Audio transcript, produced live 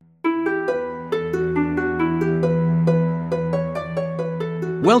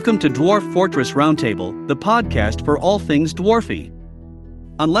Welcome to Dwarf Fortress Roundtable, the podcast for all things dwarfy.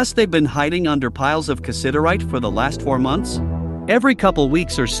 Unless they've been hiding under piles of cassiterite for the last 4 months? Every couple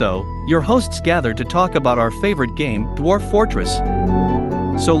weeks or so, your hosts gather to talk about our favorite game, Dwarf Fortress.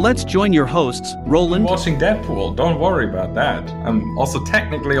 So let's join your hosts, Roland. I'm watching Deadpool, don't worry about that. I'm also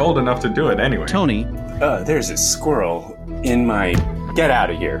technically old enough to do it anyway. Tony. There's a squirrel in my... Get out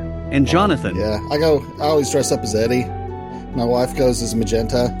of here. And Jonathan. Yeah, I always dress up as Eddie. My wife goes as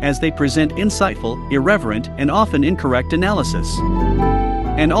Magenta. As they present insightful, irreverent, and often incorrect analysis.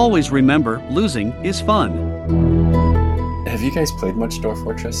 And always remember, losing is fun. Have you guys played much Dwarf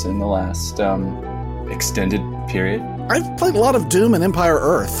Fortress in the last extended period? I've played a lot of Doom and Empire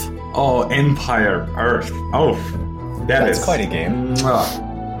Earth. Oh, Empire Earth. Oh, That's quite a game.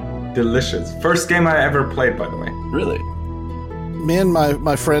 Delicious. First game I ever played, by the way. Really? Me and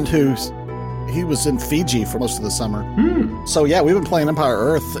my friend he was in Fiji for most of the summer. So yeah, we've been playing Empire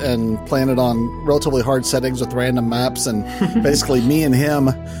Earth and playing it on relatively hard settings with random maps and basically me and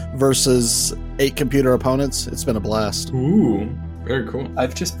him versus 8 computer opponents. It's been a blast. Ooh, very cool.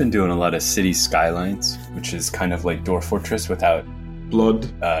 I've just been doing a lot of City Skylines, which is kind of like Dwarf Fortress without blood,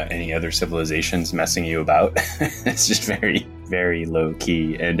 any other civilizations messing you about. It's just very, very low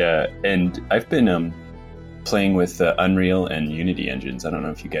key. And I've been playing with Unreal and Unity engines. I don't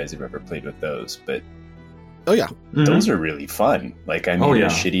know if you guys have ever played with those, but oh yeah, those are really fun. Like I made a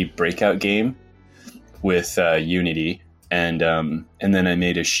shitty Breakout game with Unity, and then I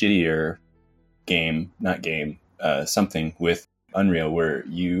made a shittier something with Unreal where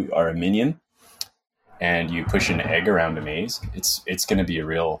you are a minion and you push an egg around a maze. It's going to be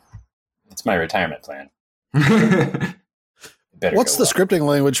it's my retirement plan. What's the scripting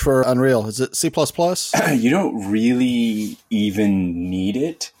language for Unreal? Is it C++? You don't really even need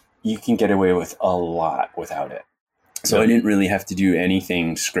it. You can get away with a lot without it. So I didn't really have to do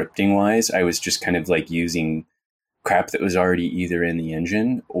anything scripting wise. I was just kind of like using crap that was already either in the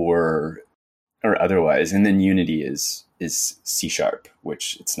engine or otherwise. And then Unity is C#,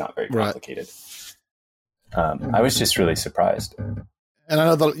 which it's not very complicated. Right. I was just really surprised. And I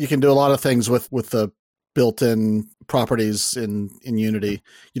know that you can do a lot of things with the built-in properties in Unity.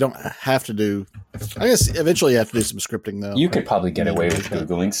 You don't have to do... I guess eventually you have to do some scripting, though. You could probably get away with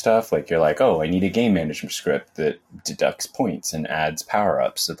Googling stuff. Like, you're like, oh, I need a game management script that deducts points and adds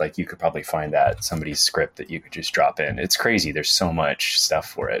power-ups. So, like, you could probably find somebody's script that you could just drop in. It's crazy. There's so much stuff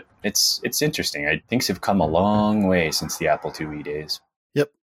for it. It's interesting. Things have come a long way since the Apple IIe days.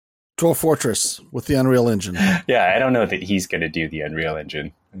 Yep. Dwarf Fortress with the Unreal Engine. Yeah, I don't know that he's going to do the Unreal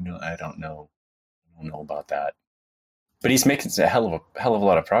Engine. I don't know about that, but he's making a hell of a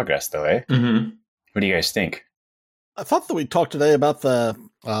lot of progress, though, eh? Mm-hmm. What do you guys think? I thought that we talked today about the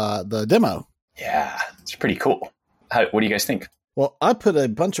demo. Yeah, it's pretty cool. What do you guys think? Well, I put a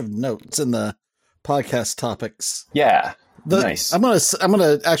bunch of notes in the podcast topics. Yeah, nice. I'm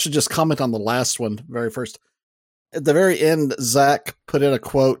gonna actually just comment on the last one very first. At the very end, Zach put in a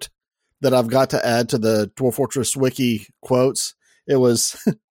quote that I've got to add to the Dwarf Fortress wiki quotes. It was.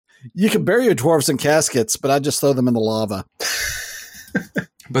 You can bury your dwarves in caskets, but I just throw them in the lava.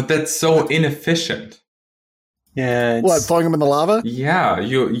 But that's so inefficient. Yeah. What, throwing them in the lava? Yeah,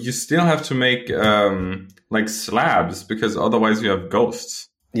 you still have to make like slabs because otherwise you have ghosts.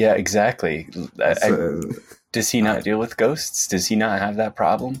 Yeah, exactly. Does he not deal with ghosts? Does he not have that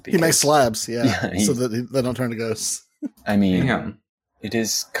problem? He makes slabs, so that they don't turn to ghosts. I mean, It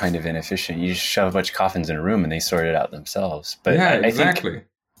is kind of inefficient. You just shove a bunch of coffins in a room and they sort it out themselves. But yeah, I exactly. think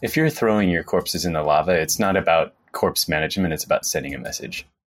if you're throwing your corpses in the lava, it's not about corpse management. It's about sending a message.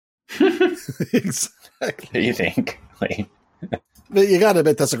 Exactly. What do you think? But you got to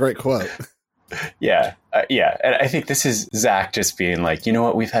admit that's a great quote. Yeah. And I think this is Zach just being like, you know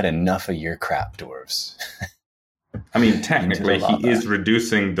what? We've had enough of your crap, dwarves. I mean, technically, he is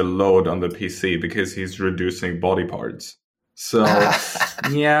reducing the load on the PC because he's reducing body parts. So,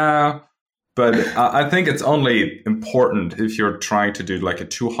 yeah. But I think it's only important if you're trying to do like a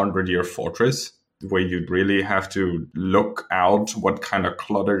 200-year fortress where you really have to look out what kind of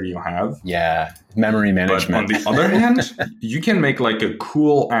clutter you have. Yeah, memory management. But on the other hand, you can make like a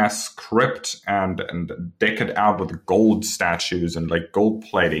cool-ass script and deck it out with gold statues and like gold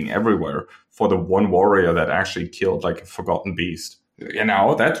plating everywhere for the one warrior that actually killed like a forgotten beast. You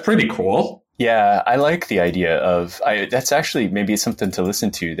know, that's pretty cool. Yeah, I like the idea of... that's actually maybe something to listen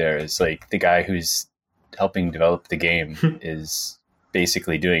to there is like the guy who's helping develop the game is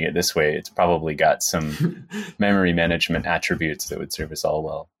basically doing it this way. It's probably got some memory management attributes that would serve us all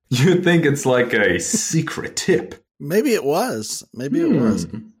well. You think it's like a secret tip? Maybe it was.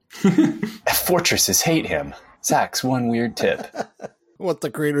 Fortresses hate him. Zach's one weird tip. what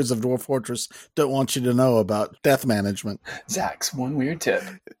the creators of Dwarf Fortress don't want you to know about death management. Zach's one weird tip.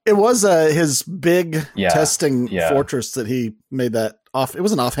 It was his big testing fortress that he made that off. It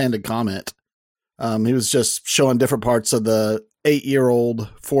was an offhanded comment. He was just showing different parts of the 8-year-old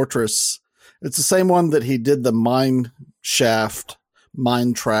fortress. It's the same one that he did the mine shaft,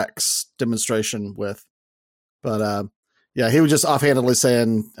 mine tracks demonstration with. But he was just offhandedly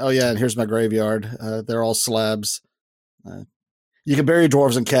saying, oh yeah, and here's my graveyard. They're all slabs. You can bury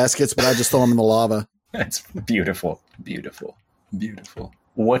dwarves in caskets, but I just throw them in the lava. That's beautiful. Beautiful. Beautiful.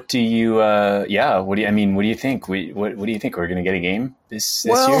 What do you, what do you think? What do you think? We're going to get a game this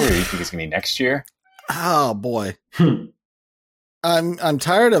year? Or do you think it's going to be next year? Oh boy. I'm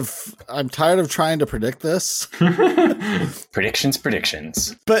tired of trying to predict this.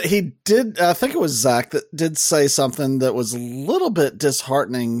 Predictions. But he did, I think it was Zach that did say something that was a little bit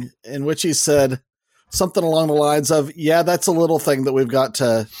disheartening, in which he said something along the lines of, yeah, that's a little thing that we've got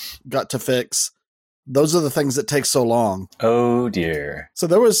to fix. Those are the things that take so long. Oh dear. So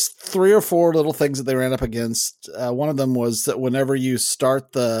there was 3 or 4 little things that they ran up against. One of them was that whenever you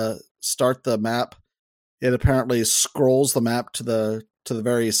start the map, it apparently scrolls the map to the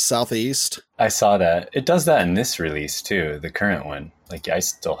very southeast. I saw that. It does that in this release too, the current one. Like, I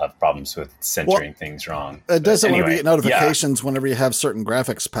still have problems with centering things wrong. It does it whenever you get notifications whenever you have certain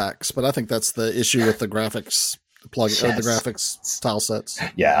graphics packs, but I think that's the issue with the graphics plug or the graphics tile sets.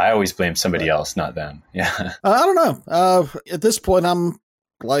 Yeah, I always blame somebody else, not them. Yeah. I don't know. At this point, I'm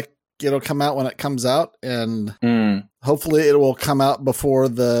like, it'll come out when it comes out, and hopefully it will come out before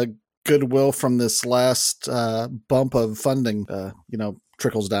the goodwill from this last bump of funding,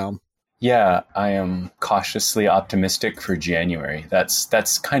 trickles down. Yeah, I am cautiously optimistic for January.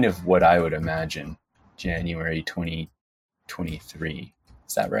 That's kind of what I would imagine. January 2023.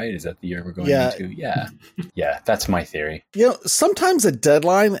 Is that right? Is that the year we're going into? Yeah. Yeah, that's my theory. Sometimes a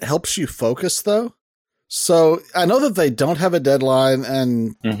deadline helps you focus, though. So I know that they don't have a deadline,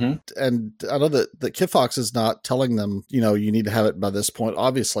 and I know that Kitfox is not telling them, you need to have it by this point,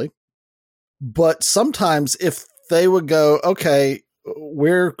 obviously. But sometimes if they would go, okay,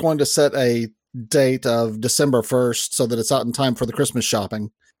 we're going to set a date of December 1st so that it's out in time for the Christmas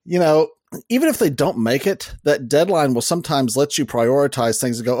shopping, even if they don't make it, that deadline will sometimes let you prioritize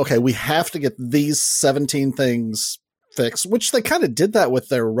things and go, okay, we have to get these 17 things fixed, which they kind of did that with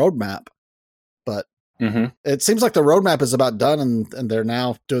their roadmap. But it seems like the roadmap is about done, and they're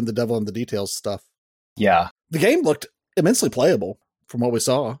now doing the devil in the details stuff. Yeah. The game looked immensely playable from what we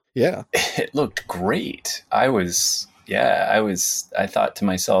saw. Yeah. It looked great. I thought to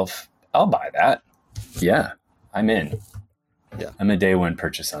myself, I'll buy that. Yeah, I'm in. Yeah. I'm a day one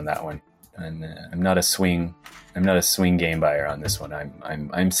purchase on that one. And I'm not a swing game buyer on this one.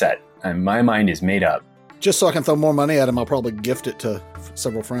 I'm set. My mind is made up. Just so I can throw more money at him, I'll probably gift it to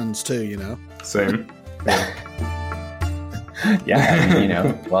several friends too, Same.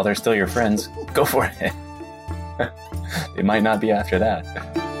 Yeah, while they're still your friends, go for it. They might not be after that.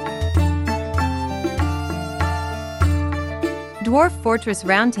 Dwarf Fortress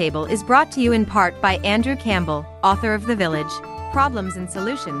Roundtable is brought to you in part by Andrew Campbell, author of The Village, Problems and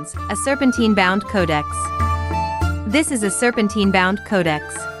Solutions, a Serpentine-bound codex. This is a Serpentine-bound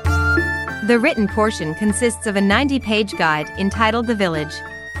codex. The written portion consists of a 90-page guide entitled The Village,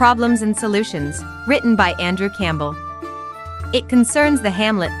 Problems and Solutions, written by Andrew Campbell. It concerns the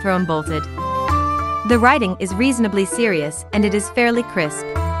hamlet Throne Bolted. The writing is reasonably serious, and it is fairly crisp.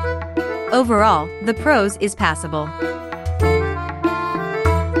 Overall, the prose is passable.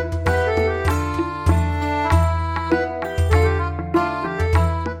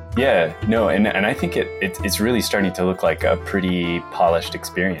 Yeah, no, and I think it's really starting to look like a pretty polished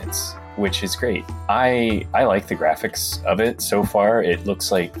experience, which is great. I like the graphics of it so far. It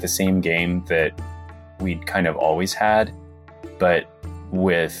looks like the same game that we'd kind of always had, but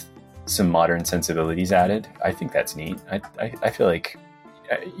with some modern sensibilities added. I think that's neat. I feel like,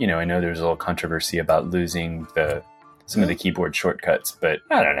 I know there's a little controversy about losing some of the keyboard shortcuts, but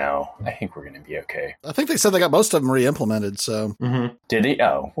I don't know. I think we're going to be okay. I think they said they got most of them re-implemented, so. Did they?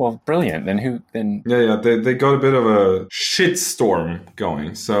 Oh, well, brilliant. Then Yeah, they got a bit of a shitstorm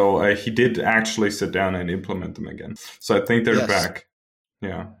going, so he did actually sit down and implement them again. So I think they're back.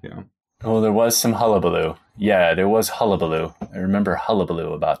 Yeah. Oh, there was some hullabaloo. Yeah, there was hullabaloo. I remember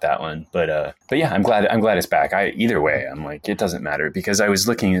hullabaloo about that one. But yeah, I'm glad it's back. Either way, I'm like, it doesn't matter, because I was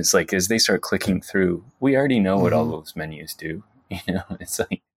looking, it's like, as they start clicking through, we already know what all those menus do. It's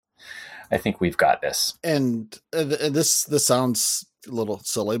like, I think we've got this. And this sounds a little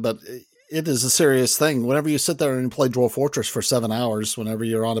silly, but it is a serious thing. Whenever you sit there and play Dwarf Fortress for 7 hours, whenever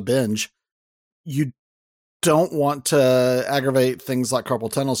you're on a binge, you don't want to aggravate things like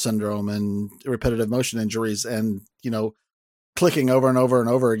carpal tunnel syndrome and repetitive motion injuries, and clicking over and over and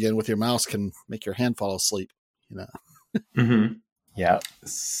over again with your mouse can make your hand fall asleep. Mm-hmm. Yeah,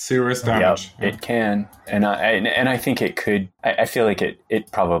 serious damage. Yep, it can, and I think it could. I feel like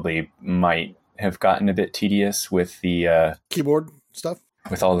it probably might have gotten a bit tedious with the keyboard stuff,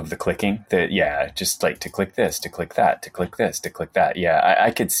 with all of the clicking. Just like to click this, to click that, to click this, to click that. Yeah,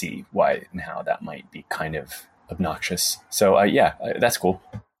 I could see why and how that might be kind of obnoxious. So that's cool.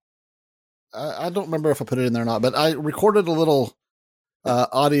 I don't remember if I put it in there or not, but I recorded a little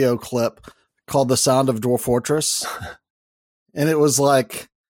audio clip called "The Sound of Dwarf Fortress," and it was like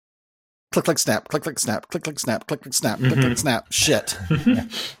click, click, snap, click, click, snap, click, click, snap, click, click, snap, click, click, snap, shit. ...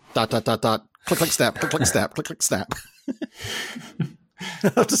 Click, click, snap, click, click, snap, click, click, snap.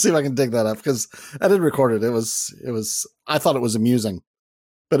 I have to see if I can dig that up because I did record it. It was. I thought it was amusing,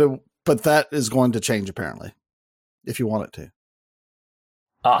 but that is going to change apparently, if you want it to.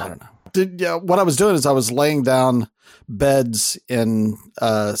 I don't know. What I was doing is I was laying down beds in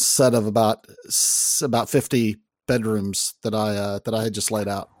a set of about 50 bedrooms that I had just laid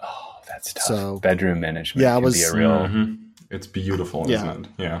out. Oh, that's tough. So bedroom management can be a real. Mm-hmm. It's beautiful, isn't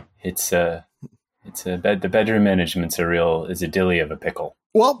it? Yeah. It's a bed. The bedroom management's is a dilly of a pickle.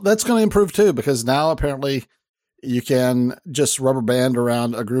 Well, that's going to improve too, because now apparently you can just rubber band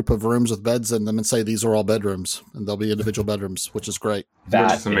around a group of rooms with beds in them and say these are all bedrooms, and they'll be individual bedrooms, which is great.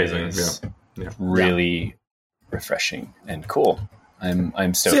 That is amazing. Really refreshing and cool. I'm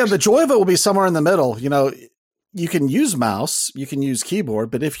stoked. So yeah, the joy of it will be somewhere in the middle. You can use mouse, you can use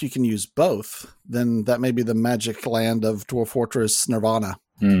keyboard, but if you can use both, then that may be the magic land of Dwarf Fortress Nirvana.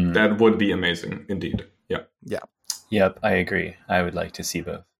 That would be amazing, indeed. Yeah. Yeah. Yep, I agree. I would like to see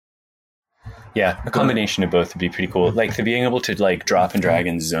both. Yeah, a combination of both would be pretty cool. Like being able to drop and drag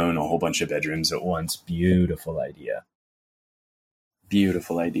and zone a whole bunch of bedrooms at once. Beautiful idea.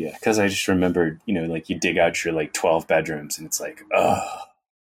 Beautiful idea. Because I just remembered, you dig out your 12 bedrooms and it's like, ugh.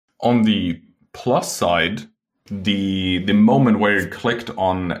 On the plus side, the moment where you clicked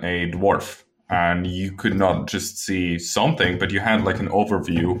on a dwarf and you could not just see something, but you had an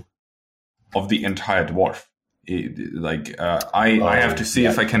overview of the entire dwarf. I have to see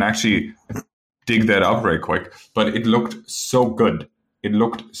if I can actually dig that up very quick, but it looked so good. It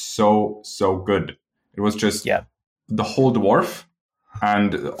looked so good. It was just the whole dwarf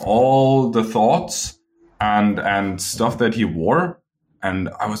and all the thoughts and stuff that he wore, and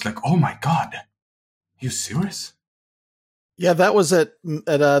I was like, oh my god, are you serious? Yeah, that was at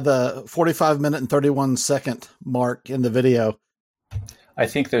the 45-minute and 31-second mark in the video. I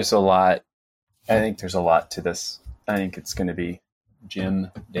think there's a lot to this. I think it's going to be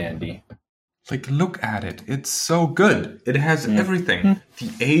Jim Dandy. Look at it. It's so good. It has everything.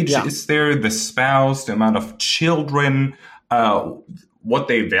 The age is there, the spouse, the amount of children, what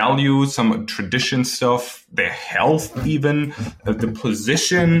they value, some tradition stuff, their health even, the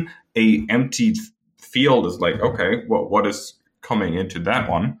position. A empty field is okay, what is coming into that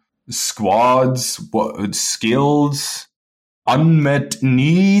one? Squads, skills, unmet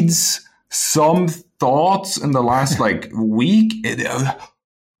needs, some thoughts in the last week.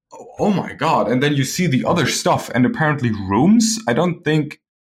 Oh my god. And then you see the other stuff, and apparently rooms. I don't think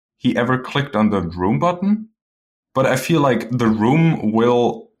he ever clicked on the room button, but I feel like the room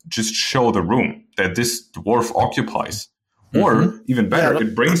will just show the room that this dwarf occupies. Or, even better,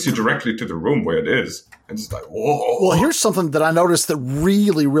 it brings you directly to the room where it is. It's like, whoa. Well, here's something that I noticed that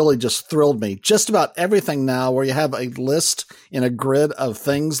really, really just thrilled me. Just about everything now where you have a list in a grid of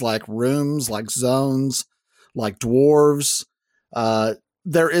things like rooms, like zones, like dwarves,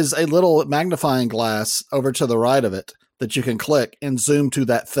 there is a little magnifying glass over to the right of it that you can click and zoom to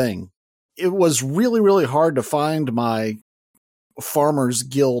that thing. It was really, really hard to find my Farmers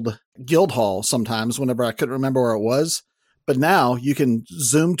Guild hall sometimes whenever I couldn't remember where it was. But now you can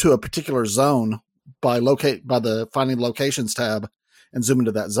zoom to a particular zone by the Finding Locations tab and zoom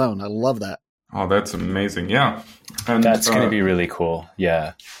into that zone. I love that. Oh, that's amazing. Yeah. And that's going to be really cool.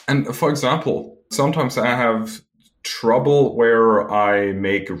 Yeah. And for example, sometimes I have trouble where I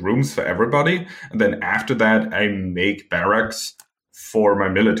make rooms for everybody. And then after that, I make barracks for my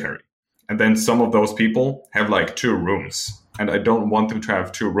military. And then some of those people have 2 rooms. And I don't want them to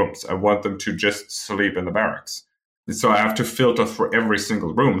have 2 rooms. I want them to just sleep in the barracks. So I have to filter for every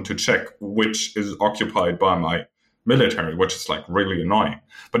single room to check which is occupied by my military, which is really annoying.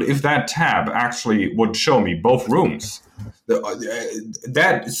 But if that tab actually would show me both rooms,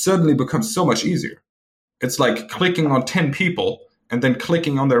 that suddenly becomes so much easier. It's like clicking on 10 people and then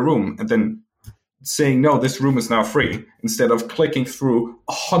clicking on their room and then saying, no, this room is now free, instead of clicking through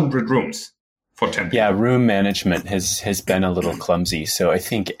 100 rooms for 10 Yeah, room management has been a little clumsy. So I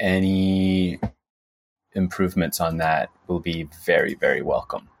think any improvements on that will be very, very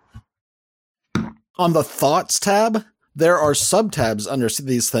welcome. On the Thoughts tab, there are subtabs under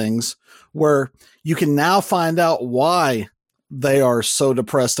these things where you can now find out why they are so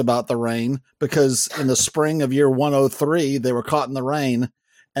depressed about the rain, because in the spring of year 103, they were caught in the rain,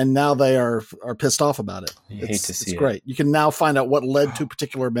 and now they are pissed off about it. You hate to see it's great. You can now find out what led to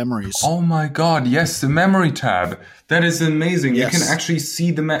particular memories. Oh my God. Yes. The memory tab. That is amazing. Yes. You can actually see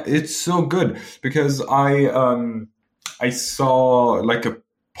it's so good, because I saw like a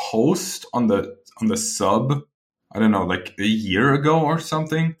post on the sub, I don't know, like a year ago or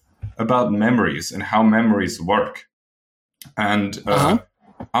something, about memories and how memories work. And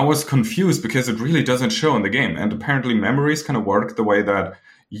I was confused because it really doesn't show in the game. And apparently memories kind of work the way that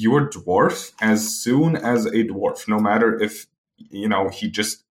your dwarf, as soon as a dwarf, no matter if, he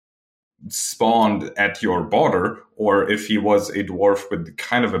just spawned at your border or if he was a dwarf with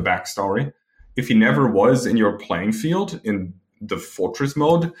kind of a backstory, if he never was in your playing field in the fortress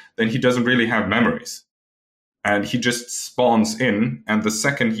mode, then he doesn't really have memories. And he just spawns in, and the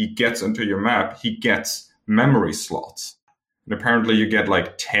second he gets into your map, he gets memory slots. And apparently you get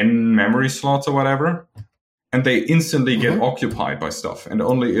like 10 memory slots or whatever, and they instantly get occupied by stuff. And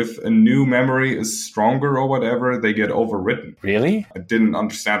only if a new memory is stronger or whatever, they get overwritten. Really? I didn't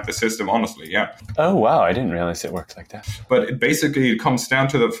understand the system, honestly, yeah. Oh, wow. I didn't realize it worked like that. But it comes down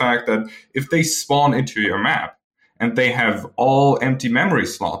to the fact that if they spawn into your map and they have all empty memory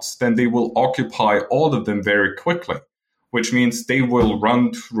slots, then they will occupy all of them very quickly, which means they will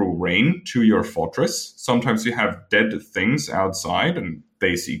run through rain to your fortress. Sometimes you have dead things outside and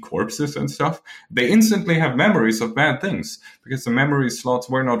they see corpses and stuff. They instantly have memories of bad things because the memory slots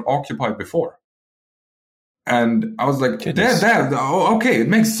were not occupied before. And I was like, okay, it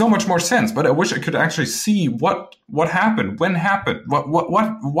makes so much more sense, but I wish I could actually see what happened, when happened,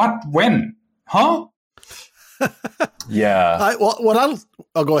 when, huh? Yeah.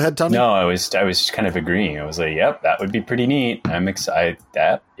 I'll go ahead, Tony. No, I was kind of agreeing. I was like, yep, that would be pretty neat. I'm excited.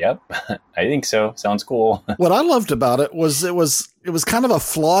 Yep. I think so. Sounds cool. What I loved about it was kind of a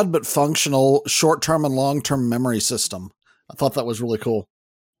flawed but functional short-term and long-term memory system. I thought that was really cool.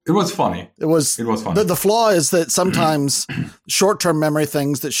 It was funny. It was funny. The flaw is that sometimes short-term memory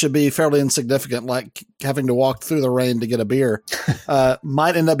things that should be fairly insignificant, like having to walk through the rain to get a beer,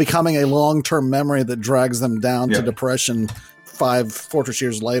 might end up becoming a long-term memory that drags them down to depression 5 Fortress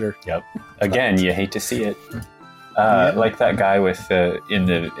years later. Yep. Again, you hate to see it. Like that guy with in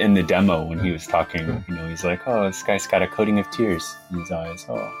the demo when he was talking, he's like, "Oh, this guy's got a coating of tears in his eyes.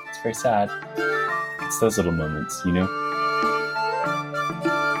 Oh, it's very sad." It's those little moments,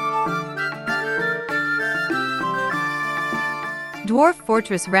 Dwarf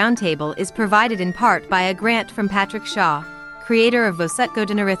Fortress Roundtable is provided in part by a grant from Patrick Shaw, creator of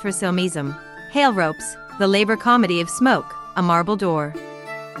Vosutgoden Erythrosilmism, Hail Ropes, The Labor Comedy of Smoke, A Marble Door.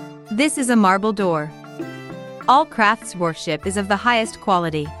 This is a marble door. All crafts dwarfship is of the highest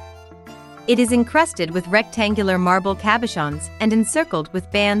quality. It is encrusted with rectangular marble cabochons and encircled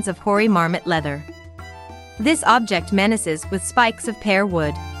with bands of hoary marmot leather. This object menaces with spikes of pear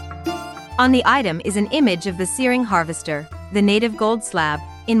wood. On the item is an image of the Searing Harvester, the native gold slab,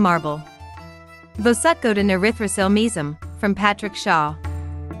 in marble. Vosutgoden Erythrosilmism, from Patrick Shaw.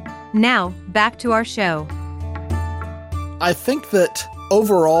 Now, back to our show. I think that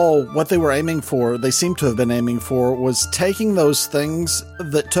overall, what they were aiming for, they seem to have been aiming for, was taking those things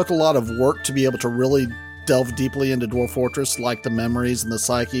that took a lot of work to be able to really delve deeply into Dwarf Fortress, like the memories and the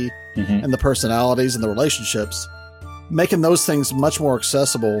psyche and the personalities and the relationships, making those things much more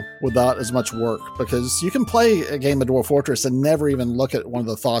accessible without as much work, because you can play a game of Dwarf Fortress and never even look at one of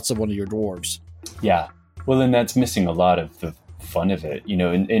the thoughts of one of your dwarves. Yeah. Well, then that's missing a lot of the fun of it,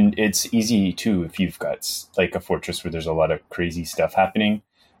 and it's easy too if you've got like a fortress where there's a lot of crazy stuff happening.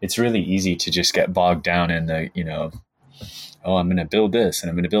 It's really easy to just get bogged down in the, oh, I'm going to build this and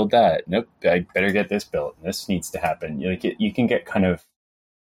I'm going to build that. Nope, I better get this built. This needs to happen. You can get kind of,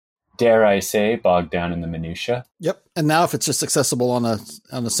 dare I say, bogged down in the minutia. Yep. And now if it's just accessible on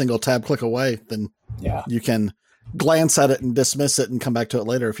a single tab click away, then you can glance at it and dismiss it and come back to it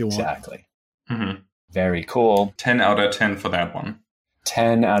later if you want. Exactly. Mm-hmm. Very cool. 10 out of 10 for that one.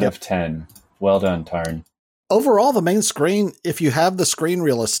 10 out of 10. Well done, Tarn. Overall, the main screen, if you have the screen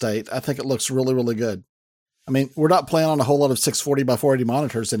real estate, I think it looks really, really good. I mean, we're not playing on a whole lot of 640 by 480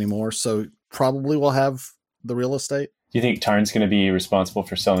 monitors anymore, so probably we'll have the real estate. Do you think Tarn's going to be responsible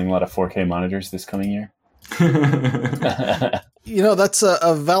for selling a lot of 4K monitors this coming year? That's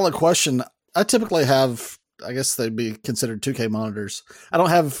a valid question. I typically have I guess they'd be considered 2K monitors. I don't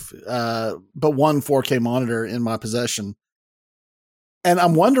have but one 4K monitor in my possession. And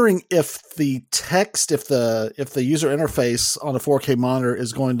I'm wondering if the text, if the user interface on a 4K monitor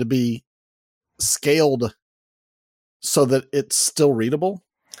is going to be scaled so that it's still readable.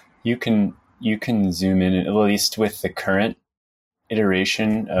 You can zoom in, at least with the current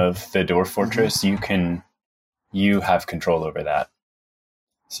iteration of the Dwarf Fortress. You have control over that.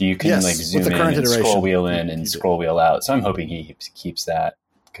 So you can zoom in and scroll wheel in and scroll wheel out. So I'm hoping he keeps that,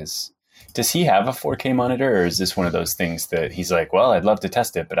 because does he have a 4K monitor, or is this one of those things that he's like, well, I'd love to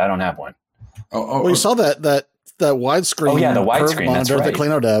test it, but I don't have one? Well, you saw that widescreen. Oh yeah, the widescreen. That's right. That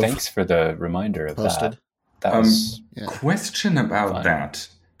CleanoDev. Thanks for the reminder of posted. That was question about fun. That,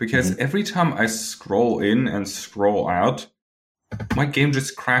 because every time I scroll in and scroll out, my game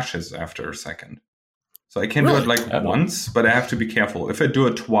just crashes after a second. So I can do it once, but I have to be careful. If I do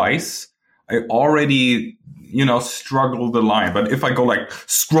it twice, I already, struggle the line. But if I go like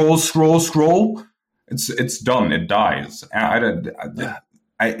scroll, it's done. It dies.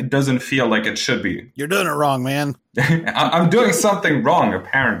 It doesn't feel like it should be. You're doing it wrong, man. I'm doing something wrong,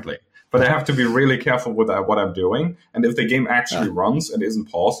 apparently. But I have to be really careful with what I'm doing. And if the game actually runs and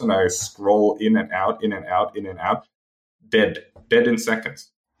isn't paused, and I scroll in and out, dead in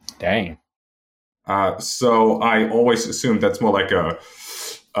seconds. Dang. So I always assume that's more like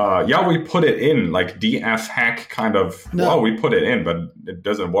we put it in, like DF hack kind of, we put it in, but it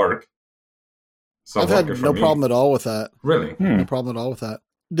doesn't work. So I've had no problem at all with that. Really? No problem at all with that.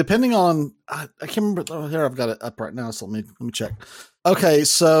 Depending on, I can't remember. Oh, here, I've got it up right now, so let me check. Okay,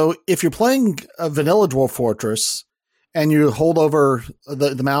 so if you're playing a vanilla Dwarf Fortress and you hold over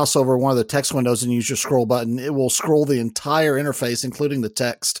the mouse over one of the text windows and use your scroll button, it will scroll the entire interface, including the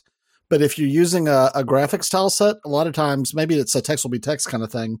text. But if you're using a graphics tile set, a lot of times, maybe it's a text will be text kind of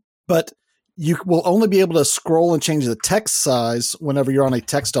thing, but you will only be able to scroll and change the text size whenever you're on a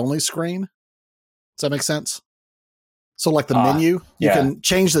text-only screen. Does that make sense? So like the menu, you can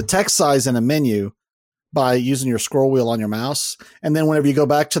change the text size in a menu by using your scroll wheel on your mouse. And then whenever you go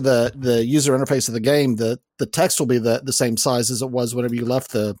back to the user interface of the game, the text will be the same size as it was whenever you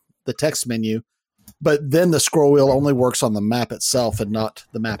left the text menu. But then the scroll wheel only works on the map itself and not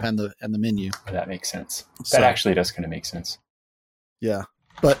the map and the menu. That makes sense. That actually does kind of make sense. Yeah.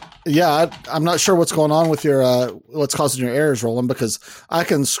 But I'm not sure what's going on with your what's causing your errors, Roland, because I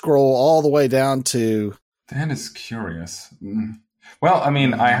can scroll all the way down to. That is curious. Well, I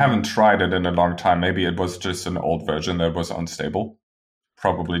mean, I haven't tried it in a long time. Maybe it was just an old version that was unstable.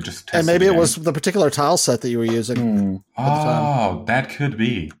 Probably just tested. And maybe it was the particular tile set that you were using. Oh, that could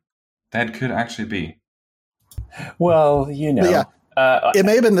be. That could actually be. Well, it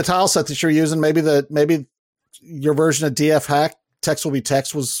may have been the tile set that you're using. Maybe your version of DF Hack text will be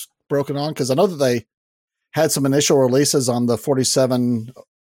text was broken on, because I know that they had some initial releases on the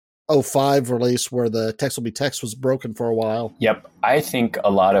 4705 release where the text will be text was broken for a while. Yep, I think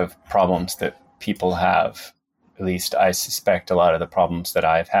a lot of problems that people have, at least I suspect a lot of the problems that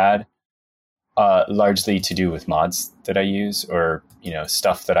I've had, largely to do with mods that I use, or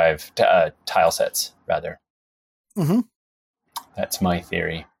stuff that I've tile sets rather. Mm-hmm. That's my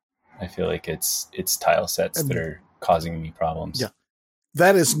theory. I feel like it's tile sets that are causing me problems. Yeah,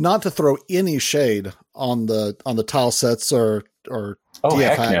 that is not to throw any shade on the tile sets or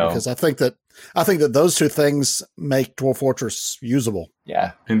DF Hack, no. because I think that those two things make Dwarf Fortress usable.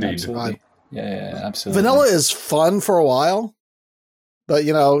 Yeah, indeed. Absolutely. Yeah, absolutely. Vanilla is fun for a while, but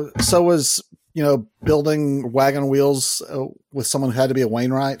so was building wagon wheels with someone who had to be a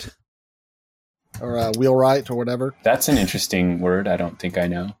Wainwright or a wheelwright or whatever. That's an interesting word. I don't think I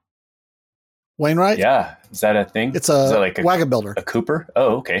know. Wainwright? Yeah. Is that a thing? It's a wagon builder. A Cooper?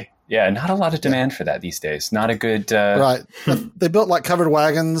 Oh, okay. Yeah, not a lot of demand for that these days. Not a good... Right. They built like covered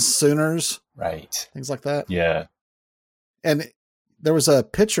wagons, Sooners. Right. Things like that. Yeah. And there was a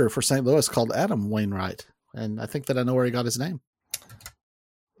pitcher for St. Louis called Adam Wainwright. And I think that I know where he got his name.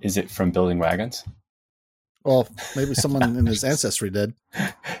 Is it from building wagons? Well, maybe someone in his ancestry did.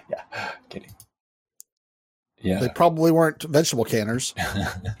 Yeah, kidding. Yeah. They probably weren't vegetable canners.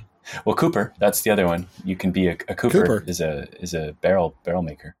 Well, Cooper, that's the other one. You can be a Cooper. Is a barrel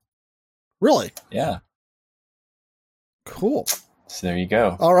maker. Really? Yeah. Cool. So there you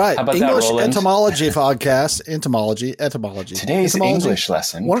go. All right. How about English that, Roland? Entomology podcast. Etymology. Today's English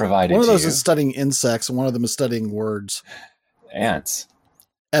lesson provided one of those to you. is studying insects, and one of them is studying words. Ants.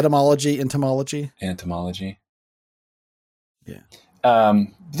 Etymology, entomology. Yeah.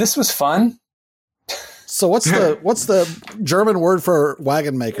 This was fun. So what's the German word for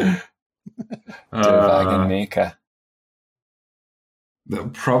wagon maker? Der Wagenmaker.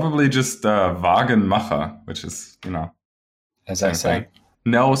 Probably just Wagenmacher, which is, as I say.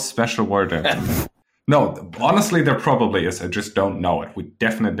 No special word there. No, honestly, there probably is. I just don't know it. We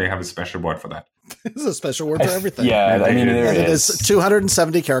definitely have a special word for that. There's a special word for everything. Yeah, I mean, there it is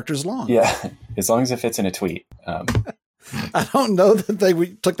 270 characters long. Yeah, as long as it fits in a tweet. I don't know that they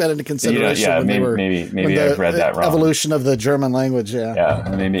took that into consideration. Yeah, when maybe I've read that wrong. Evolution of the German language.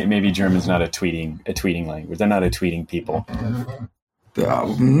 Yeah, maybe German's not a tweeting language. They're not a tweeting people.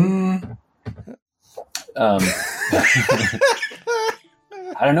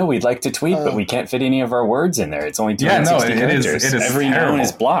 I don't know. We'd like to tweet, but we can't fit any of our words in there. It's only 260 characters. It is every terrible. noun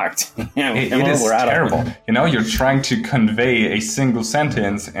is blocked. It is terrible. You're trying to convey a single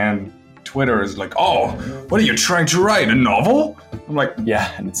sentence, and Twitter is like, "Oh, what are you trying to write? A novel?" I'm like,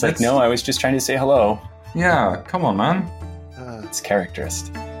 "Yeah," and it's like, "No, I was just trying to say hello." Yeah, come on, man. It's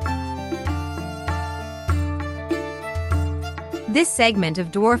characteristic. This segment of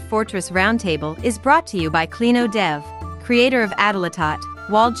Dwarf Fortress Roundtable is brought to you by Clino Dev, creator of Adelatot,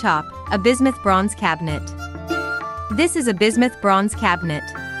 Walled Chop, a bismuth bronze cabinet. This is a bismuth bronze cabinet.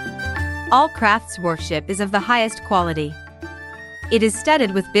 All crafts workmanship is of the highest quality. It is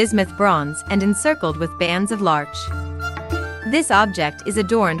studded with bismuth bronze and encircled with bands of larch. This object is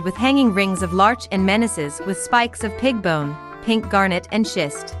adorned with hanging rings of larch and menaces with spikes of pig bone, pink garnet and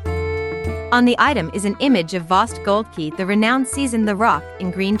schist. On the item is an image of Vost Goldkey, the renowned season The Rock,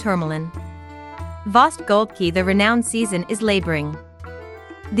 in green tourmaline. Vost Goldkey, the renowned season, is laboring.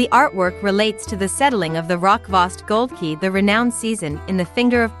 The artwork relates to the settling of the rock Vost Goldkey, the renowned season, in the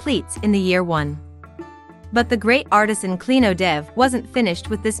Finger of Pleats in the year 1. But the great artisan Clino Dev wasn't finished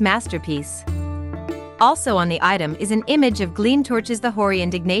with this masterpiece. Also on the item is an image of Gleentorches the Hoary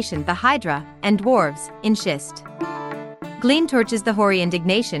Indignation, the Hydra, and dwarves, in schist. Gleentorches the Hoary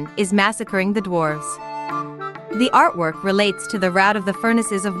Indignation is massacring the dwarves. The artwork relates to the rout of the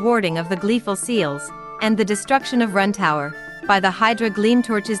furnaces of warding of the gleeful seals, and the destruction of Run Tower, by the Hydra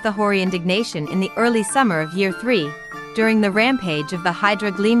Gleamtorches the Hoary Indignation in the early summer of year 3, during the rampage of the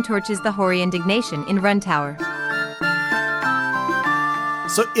Hydra Gleamtorches the Hoary Indignation in Run Tower.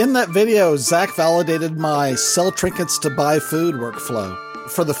 So in that video, Zach validated my sell trinkets to buy food workflow.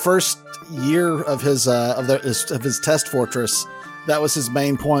 For the first year of his test fortress, that was his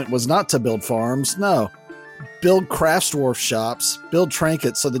main point, was not to build farms, no. Build crafts dwarf shops, build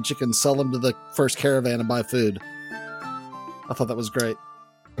trinkets so that you can sell them to the first caravan and buy food. I thought that was great.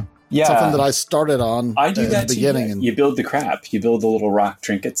 Yeah. Something that I started on I do that at the beginning. Too. You build the crap. You build the little rock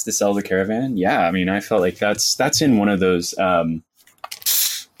trinkets to sell the caravan. Yeah, I mean, I felt like that's in one of those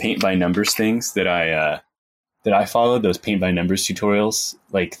paint by numbers things that I followed, those paint by numbers tutorials,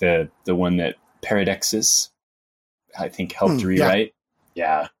 like the one that Paradexis, I think, helped rewrite.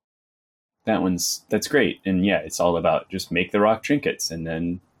 Yeah. That's great. And yeah, it's all about just make the rock trinkets, and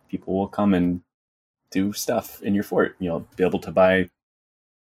then people will come and do stuff in your fort. You'll be able to buy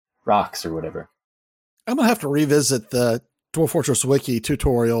rocks or whatever. I'm going to have to revisit the Dwarf Fortress Wiki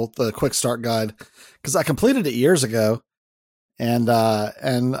tutorial, the quick start guide, because I completed it years ago. And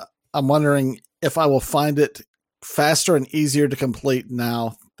I'm wondering if I will find it faster and easier to complete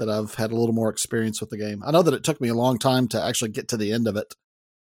now that I've had a little more experience with the game. I know that it took me a long time to actually get to the end of it,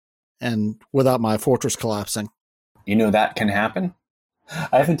 and without my fortress collapsing. That can happen.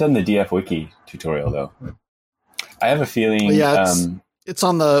 I haven't done the DF Wiki tutorial though. I have a feeling. Yeah, it's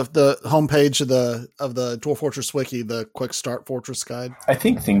on the homepage of the Dwarf Fortress Wiki, the quick start fortress guide. I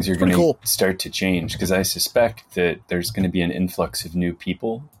think things are going to start to change, because I suspect that there's going to be an influx of new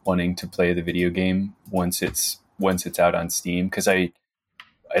people wanting to play the video game once it's out on Steam. Because it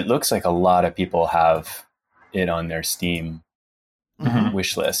looks like a lot of people have it on their Steam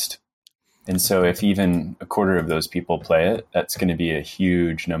wish list. And so if even a quarter of those people play it, that's going to be a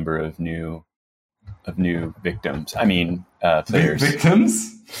huge number of new victims. I mean, players.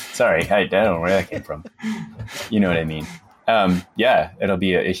 Victims? Sorry, I don't know where that came from. You know what I mean? Yeah, it'll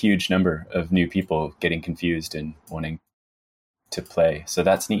be a huge number of new people getting confused and wanting to play. So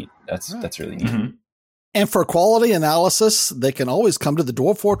that's neat. That's really neat. Mm-hmm. And for quality analysis, they can always come to the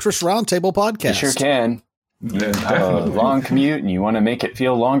Dwarf Fortress Roundtable podcast. You sure can. You have a long commute and you want to make it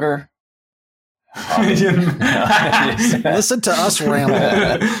feel longer? Listen to us ramble.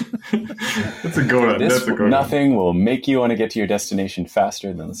 That's a good one. Nothing will make you want to get to your destination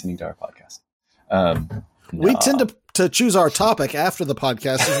faster than listening to our podcast. We tend to choose our topic after the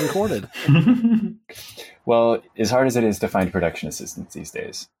podcast is recorded. Well, as hard as it is to find production assistants these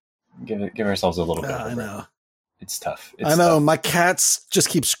days, give ourselves a little bit of a break. I know. It's tough. I know. My cats just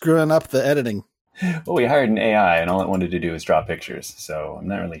keep screwing up the editing. Well, we hired an AI, and all it wanted to do was draw pictures, so I'm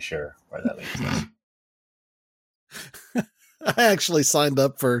not really sure where that leads us. I actually signed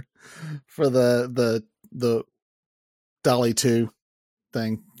up for the DALL-E 2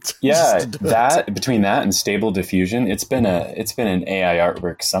 thing. Yeah, that between that and Stable Diffusion, it's been an AI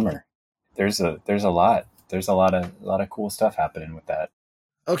artwork summer. There's a lot of cool stuff happening with that.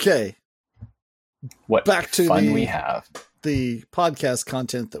 Okay. What back to fun we have. The podcast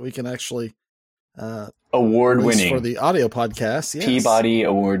content that we can actually award-winning for the audio podcast. Yes. Peabody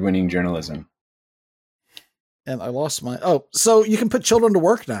award-winning journalism. And I lost my... Oh, so you can put children to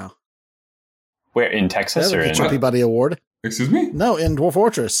work now. Where, in Texas or in... Peabody Award. Excuse me? No, in Dwarf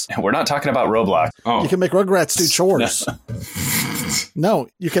Fortress. We're not talking about Roblox. Oh. You can make Rugrats do chores. No,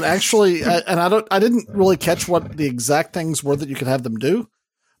 you can actually... and I didn't really catch what the exact things were that you could have them do,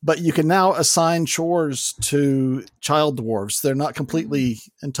 but you can now assign chores to child dwarves. They're not completely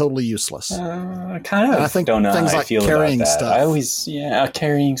and totally useless. Kind of. And I think don't know things how like I feel carrying about that. stuff. I always,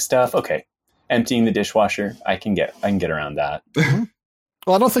 carrying stuff. Okay. Emptying the dishwasher. I can get around that.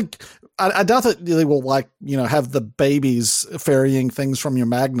 Well, I don't think... I doubt that they will have the babies ferrying things from your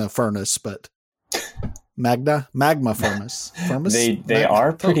magma furnace, but magma furnace. They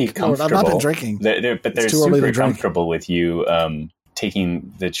are pretty comfortable. I've not been drinking. But they're super comfortable with you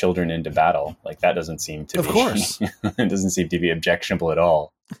taking the children into battle. Like that doesn't seem to be. Of course, it doesn't seem to be objectionable at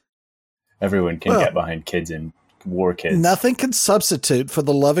all. Everyone can get behind kids and war kids. Nothing can substitute for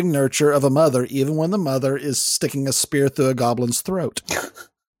the loving nurture of a mother, even when the mother is sticking a spear through a goblin's throat.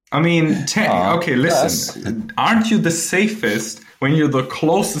 I mean, okay, listen. Yes. Aren't you the safest when you're the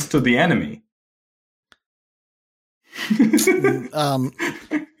closest to the enemy?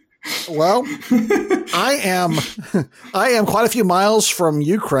 Well, I am quite a few miles from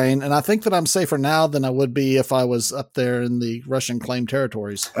Ukraine, and I think that I'm safer now than I would be if I was up there in the Russian claimed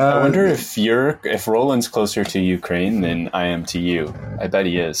territories. I wonder if Roland's closer to Ukraine than I am to you. I bet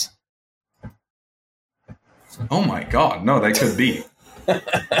he is. Oh my God, no, that could be.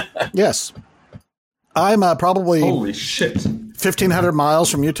 Yes. I'm probably holy shit 1,500 miles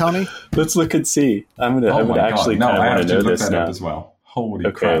from you, Tony. Let's look and see. I'm gonna actually kind of want to know this now as well. Holy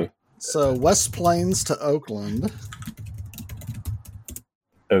crap! So West Plains to Oakland.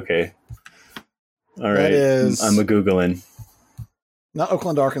 Okay. All right. I'm a Googling. Not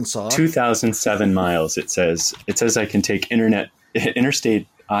Oakland, Arkansas. 2,007 miles. It says I can take Interstate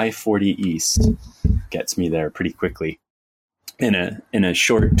I-40 East. Gets me there pretty quickly. In a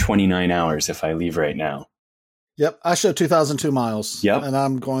short 29 hours if I leave right now. Yep, I show 2,002 miles. Yep. And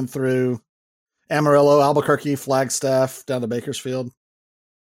I'm going through Amarillo, Albuquerque, Flagstaff, down to Bakersfield.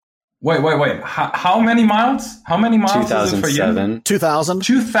 Wait. How many miles? How many miles is it for you? 2,000.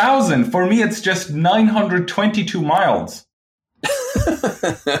 2,000. For me, it's just 922 miles.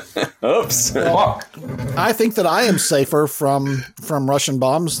 Oops. Fuck. I think that I am safer from Russian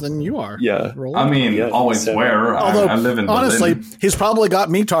bombs than you are. Yeah. Roland. I mean, always where. Although, I live in honestly, Berlin. he's probably got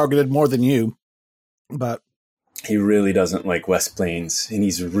me targeted more than you. But he really doesn't like West Plains, and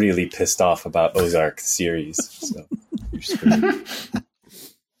he's really pissed off about Ozark series. So you're screwed.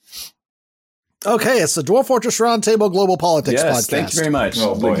 Okay, it's the Dwarf Fortress Roundtable Global Politics podcast. Thank you very much.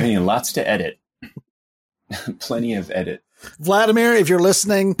 Oh, boy. Lots to edit. Plenty of edit. Vladimir, if you're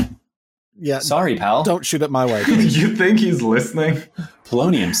listening, sorry, pal. Don't shoot it my way. You think he's listening?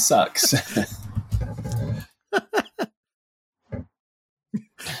 Polonium sucks.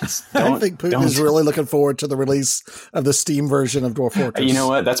 I think Putin is really looking forward to the release of the Steam version of Dwarf Fortress. You know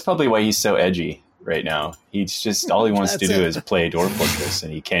what? That's probably why he's so edgy right now. He's just all he wants to do is play Dwarf Fortress,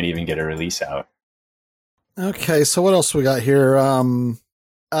 and he can't even get a release out. Okay, so what else we got here?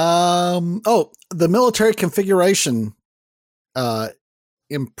 The military configuration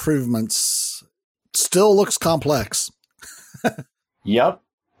improvements still looks complex. Yep.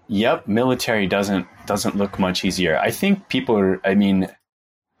 Military doesn't look much easier. I think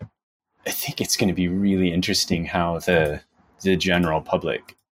I think it's going to be really interesting how the general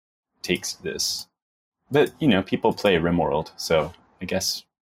public takes this. But, people play RimWorld, so I guess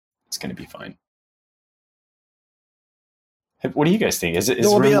it's going to be fine. What do you guys think? Is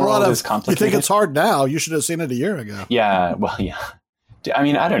RimWorld as complicated? You think it's hard now? You should have seen it a year ago. Yeah, well, yeah. I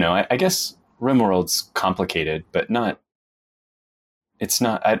mean, I don't know. I guess RimWorld's complicated, but not... It's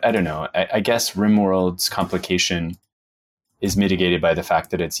not... I don't know. I guess RimWorld's complication is mitigated by the fact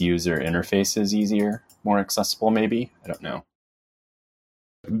that its user interface is easier, more accessible, maybe? I don't know.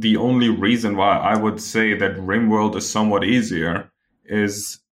 The only reason why I would say that RimWorld is somewhat easier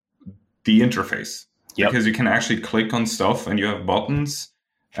is the interface. Yep. Because you can actually click on stuff and you have buttons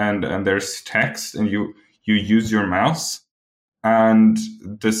and there's text and you use your mouse. And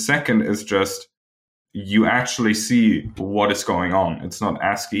the second is just you actually see what is going on. It's not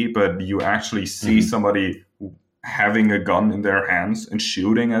ASCII, but you actually see somebody having a gun in their hands and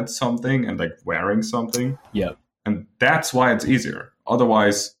shooting at something and like wearing something. Yep. And that's why it's easier.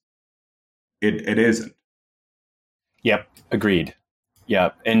 Otherwise, it isn't. Yep. Agreed.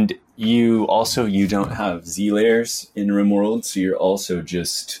 Yep. And you don't have Z layers in RimWorld, so you're also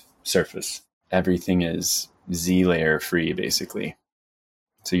just surface. Everything is Z layer free, basically.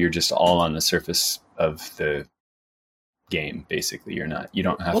 So you're just all on the surface of the game, basically. You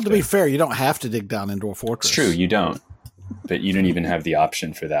don't have to be fair, you don't have to dig down into a fortress. It's true, you don't. But you don't even have the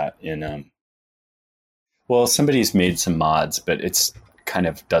option for that in somebody's made some mods, but it's kind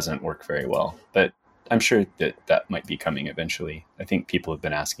of doesn't work very well. But I'm sure that might be coming eventually. I think people have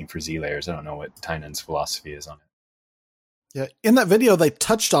been asking for Z layers. I don't know what Tynan's philosophy is on it. Yeah, in that video they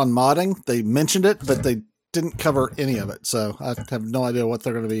touched on modding. They mentioned it, but they didn't cover any of it. So I have no idea what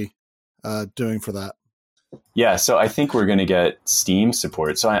they're going to be doing for that. Yeah, so I think we're going to get Steam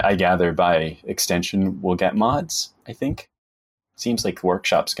support. So I gather by extension we'll get mods, I think. Seems like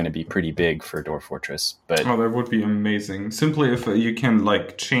Workshop's going to be pretty big for Dwarf Fortress. But that would be amazing. Simply if you can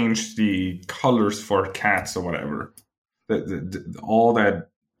like change the colors for cats or whatever. All that,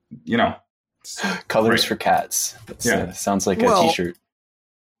 colors for cats. Sounds like a t-shirt.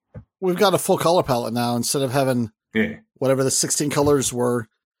 We've got a full color palette now instead of having whatever the 16 colors were.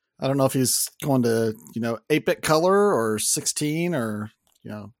 I don't know if he's going to, 8-bit color or 16 or,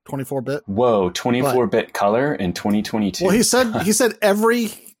 24-bit. Whoa, 24-bit color in 2022. Well, he said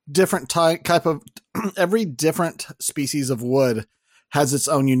every different every different species of wood has its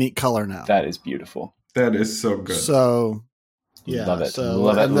own unique color now. That is beautiful. That is so good. So, yeah. Love it. So,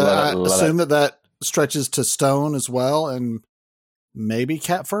 love it. I assume that stretches to stone as well and maybe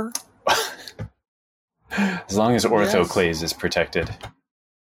cat fur. As long as orthoclase is protected.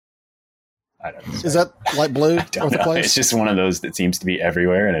 I don't know. Is that light blue? I don't know. It's just one of those that seems to be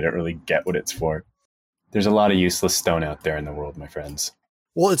everywhere, and I don't really get what it's for. There's a lot of useless stone out there in the world, my friends.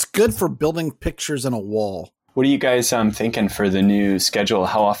 Well, it's good for building pictures in a wall. What are you guys thinking for the new schedule?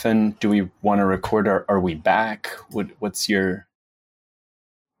 How often do we want to record? Are we back? What are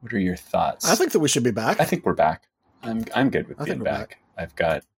your thoughts? I think that we should be back. I think we're back. I'm good with being back. I've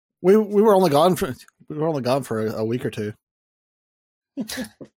got. We were only gone for a week or two.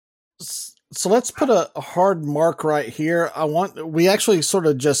 So let's put a hard mark right here. We actually sort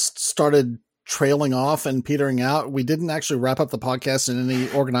of just started trailing off and petering out. We didn't actually wrap up the podcast in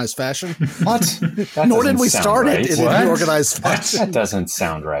any organized fashion. What? Nor did we start it in any organized fashion. That doesn't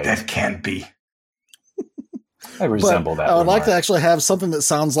sound right. That can't be. I resemble that. I would like to actually have something that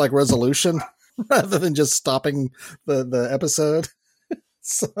sounds like resolution rather than just stopping the episode.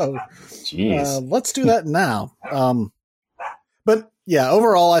 So let's do that now. But yeah,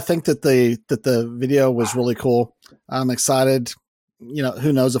 overall, I think that the video was really cool. I'm excited.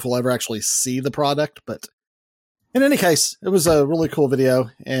 Who knows if we'll ever actually see the product, but in any case, it was a really cool video,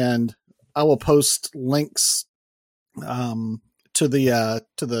 and I will post links to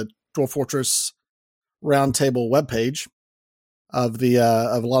the Dwarf Fortress Roundtable webpage of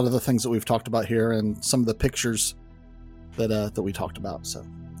a lot of the things that we've talked about here and some of the pictures that we talked about. So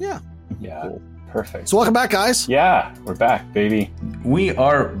yeah, cool. Perfect. So welcome back, guys. Yeah, we're back, baby. We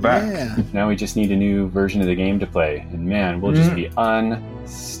are back. Yeah. Now we just need a new version of the game to play, and man, we'll just be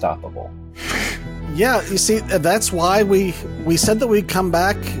unstoppable. Yeah, you see, that's why we said that we'd come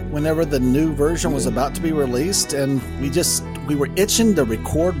back whenever the new version was about to be released, and we were itching to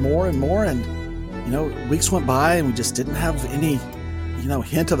record more and more, and weeks went by and we just didn't have any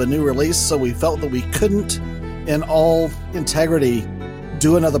hint of a new release, so we felt that we couldn't, in all integrity,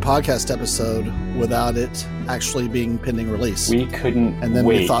 do another podcast episode without it actually being pending release. We couldn't and then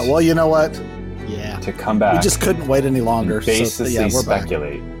wait we thought, well, you know what? Yeah. To come back. We just couldn't wait any longer. Baselessly we're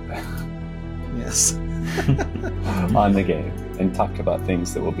speculate. Back. Yes. On the game and talk about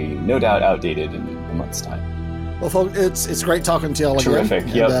things that will be no doubt outdated in a month's time. Well, folks, it's great talking to y'all again.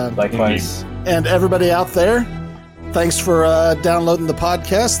 Terrific. Yep. Likewise. And everybody out there, thanks for downloading the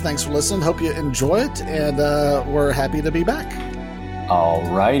podcast. Thanks for listening. Hope you enjoy it. And we're happy to be back.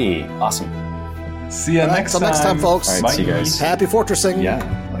 Alrighty. Awesome. See you next time. Until next time, folks. All right, see you guys. Happy fortressing. Yeah,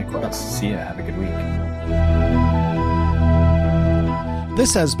 likewise. See ya. Have a good week.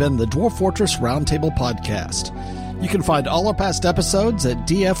 This has been the Dwarf Fortress Roundtable Podcast. You can find all our past episodes at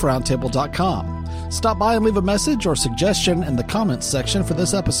dfroundtable.com. Stop by and leave a message or suggestion in the comments section for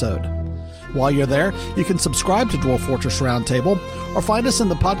this episode. While you're there, you can subscribe to Dwarf Fortress Roundtable or find us in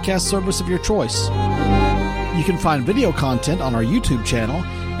the podcast service of your choice. You can find video content on our YouTube channel,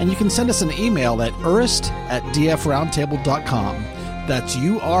 and you can send us an email at urist@dfroundtable.com. That's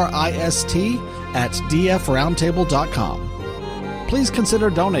URIST@dfroundtable.com. please consider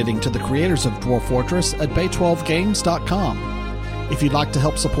donating to the creators of Dwarf Fortress at Bay12Games.com. If you'd like to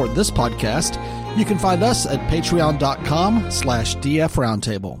help support this podcast, you can find us at patreon.com/DF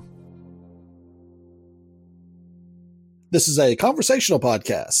Roundtable. This is a conversational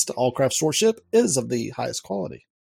podcast. All craft stewardship is of the highest quality.